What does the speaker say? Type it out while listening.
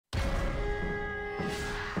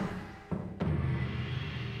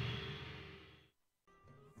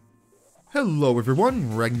Hello everyone,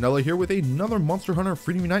 Regnilla here with another Monster Hunter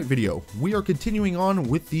Freedom Unite video. We are continuing on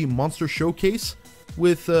with the Monster Showcase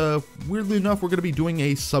with, weirdly enough, we're going to be doing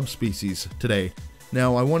a subspecies today.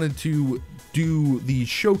 Now, I wanted to do the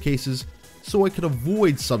showcases so I could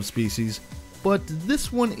avoid subspecies, but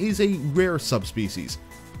this one is a rare subspecies.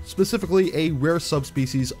 Specifically, a rare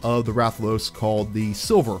subspecies of the Rathalos called the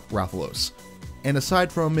Silver Rathalos. And aside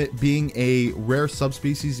from it being a rare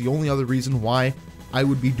subspecies, the only other reason why I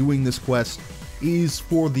would be doing this quest is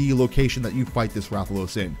for the location that you fight this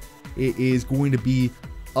Rathalos in. It is going to be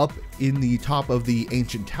up in the top of the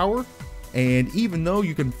ancient tower, and even though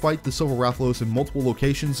you can fight the Silver Rathalos in multiple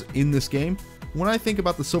locations in this game, when I think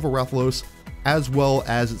about the Silver Rathalos as well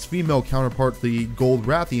as its female counterpart, the Gold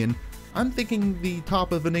Rathian, I'm thinking the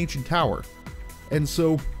top of an ancient tower. And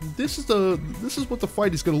so this is what the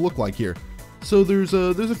fight is going to look like here. So there's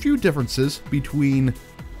a few differences between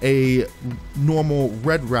a normal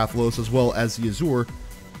red Rathalos as well as the Azure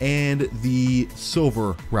and the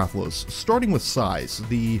Silver Rathalos. Starting with size,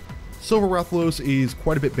 the Silver Rathalos is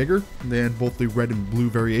quite a bit bigger than both the red and blue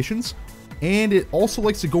variations, and it also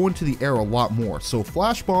likes to go into the air a lot more, so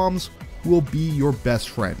flash bombs will be your best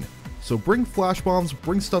friend. So bring flash bombs,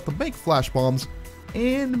 bring stuff to make flash bombs,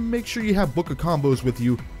 and make sure you have Book of Combos with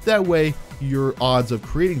you. That way your odds of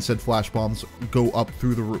creating said flash bombs go up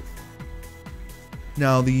through the roof.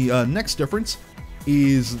 Now, the next difference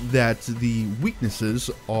is that the weaknesses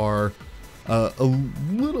are a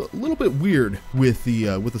little bit weird with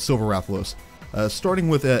the Silver Rathalos. Starting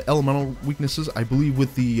with elemental weaknesses, I believe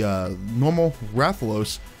with the normal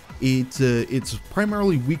Rathalos, it's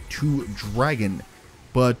primarily weak to dragon,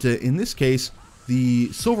 but in this case, the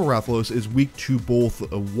Silver Rathalos is weak to both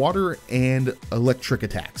water and electric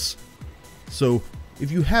attacks. So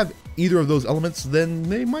if you have either of those elements, then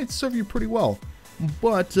they might serve you pretty well.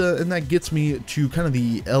 But, and that gets me to kind of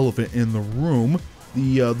the elephant in the room,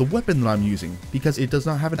 the weapon that I'm using, because it does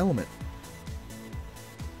not have an element.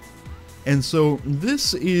 And so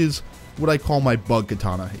this is what I call my bug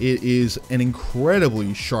katana. It is an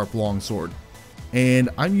incredibly sharp longsword, and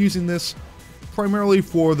I'm using this primarily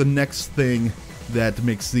for the next thing that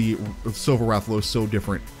makes the Silver Rathalos so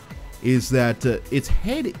different, is that its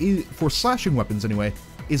head, for slashing weapons anyway,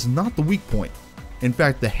 is not the weak point. In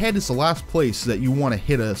fact, the head is the last place that you want to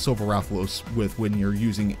hit a Silver Rathalos with when you're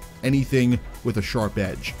using anything with a sharp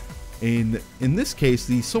edge. In this case,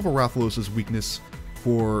 the Silver Rathalos' weakness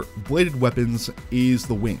for bladed weapons is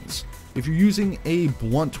the wings. If you're using a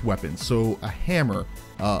blunt weapon, so a hammer,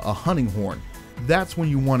 a hunting horn, that's when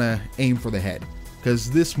you want to aim for the head,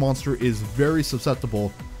 because this monster is very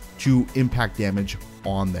susceptible to impact damage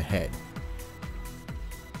on the head.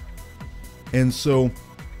 And so,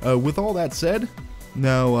 with all that said,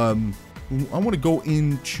 now, I want to go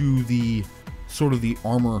into the sort of the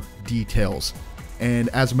armor details, and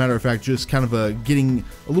as a matter of fact, just kind of getting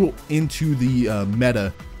a little into the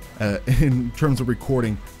meta in terms of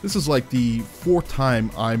recording. This is like the fourth time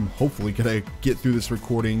I'm hopefully gonna get through this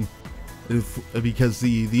recording, because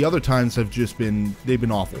the other times have just been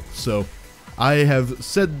awful. So I have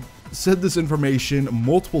said this information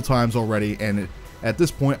multiple times already, and at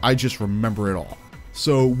this point I just remember it all.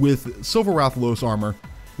 So with Silver Rathalos armor,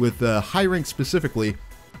 with high rank specifically,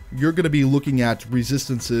 you're going to be looking at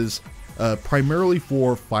resistances primarily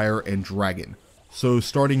for fire and dragon. So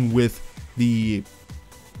starting with the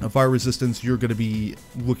fire resistance, you're going to be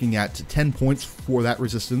looking at 10 points for that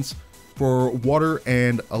resistance. For water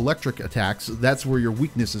and electric attacks, that's where your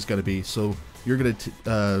weakness is going to be. So you're going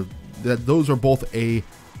to those are both a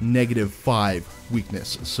 -5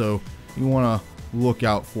 weakness. So you want to look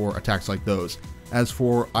out for attacks like those. As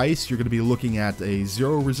for ice, you're going to be looking at a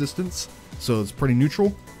 0 resistance, so it's pretty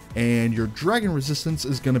neutral, and your dragon resistance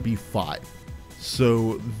is going to be 5.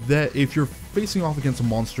 So that if you're facing off against a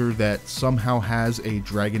monster that somehow has a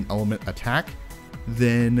dragon element attack,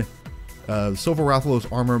 then Silver Rathalos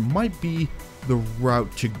armor might be the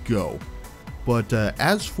route to go. But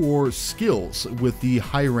as for skills with the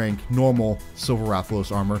high rank normal Silver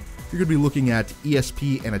Rathalos armor, you're going to be looking at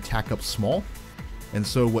ESP and attack up small. And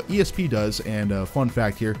so what ESP does, and fun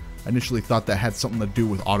fact here, I initially thought that had something to do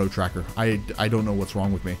with auto tracker. I don't know what's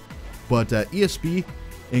wrong with me. But ESP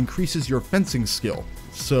increases your fencing skill.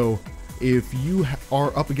 So if you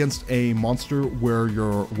are up against a monster where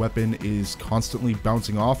your weapon is constantly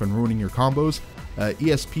bouncing off and ruining your combos,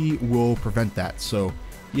 ESP will prevent that. So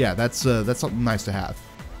yeah, that's something nice to have.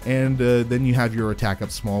 And then you have your attack up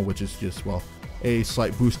small, which is just, well, a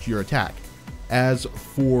slight boost to your attack. As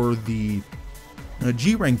for the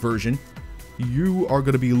G rank version, you are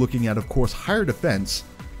going to be looking at, of course, higher defense,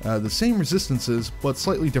 the same resistances, but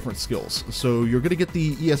slightly different skills. So you're going to get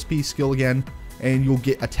the ESP skill again, and you'll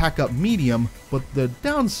get attack up medium, but the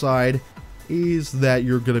downside is that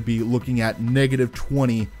you're going to be looking at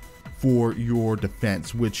 -20 for your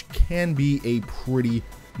defense, which can be a pretty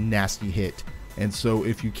nasty hit. And so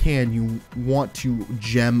if you can, you want to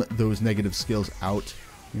gem those negative skills out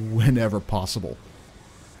whenever possible.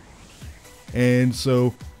 And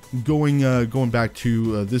so going back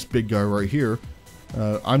to this big guy right here,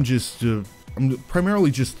 I'm primarily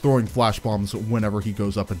just throwing flash bombs whenever he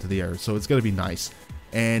goes up into the air, so it's going to be nice.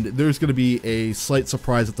 And there's going to be a slight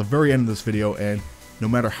surprise at the very end of this video, and no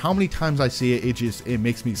matter how many times I see it, it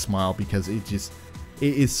makes me smile because it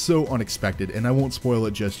is so unexpected, and I won't spoil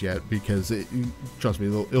it just yet because trust me,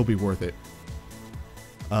 it'll be worth it.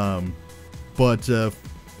 But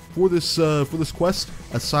for this quest,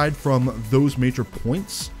 aside from those major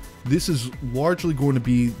points, this is largely going to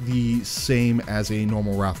be the same as a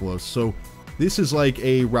normal Rathalos. So this is like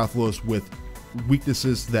a Rathalos with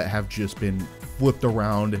weaknesses that have just been flipped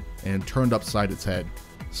around and turned upside its head.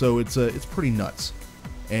 So it's pretty nuts.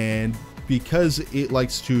 And because it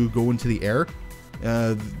likes to go into the air,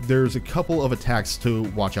 there's a couple of attacks to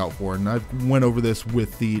watch out for, and I've went over this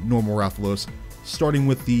with the normal Rathalos, starting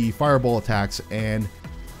with the fireball attacks, and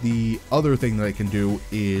the other thing that I can do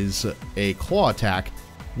is a claw attack,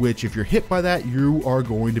 which if you're hit by that, you are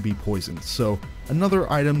going to be poisoned. So another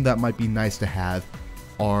item that might be nice to have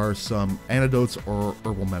are some antidotes or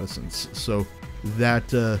herbal medicines. So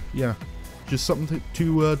that, yeah, just something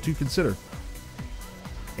to consider.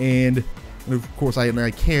 And of course, I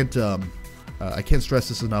can't stress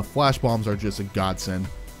this enough. Flash bombs are just a godsend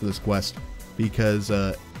for this quest because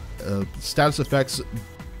status effects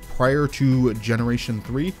prior to Generation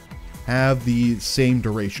 3 have the same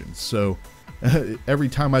duration. So every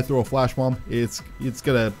time I throw a flash bomb, it's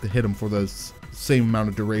gonna hit him for the same amount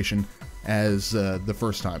of duration as the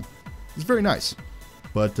first time. It's very nice.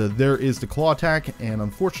 But there is the claw attack, and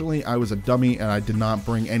unfortunately I was a dummy and I did not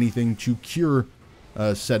bring anything to cure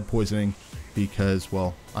said poisoning because,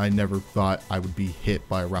 well, I never thought I would be hit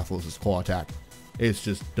by Rathalos' claw attack. It's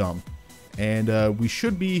just dumb. And we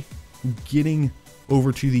should be getting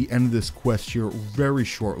over to the end of this quest here very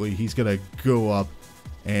shortly. He's gonna go up,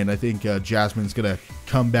 and I think Jasmine's gonna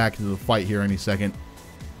come back into the fight here any second.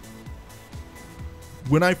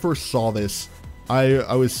 When I first saw this,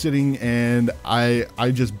 I was sitting and I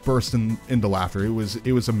just burst into laughter. It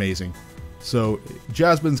was amazing. So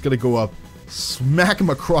Jasmine's gonna go up, smack him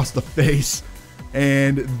across the face,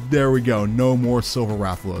 and there we go. No more Silver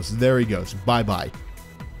Rathalos. There he goes. Bye bye.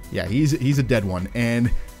 Yeah, he's a dead one, and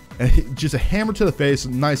just a hammer to the face,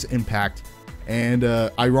 nice impact, and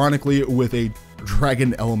ironically with a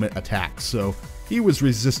dragon element attack. So he was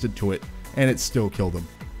resistant to it, and it still killed him.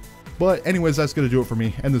 But anyways, that's going to do it for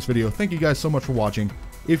me and this video. Thank you guys so much for watching.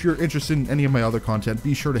 If you're interested in any of my other content,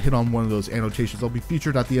 be sure to hit on one of those annotations. They'll be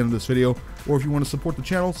featured at the end of this video. Or if you want to support the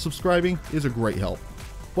channel, subscribing is a great help.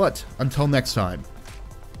 But until next time,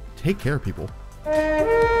 take care, people.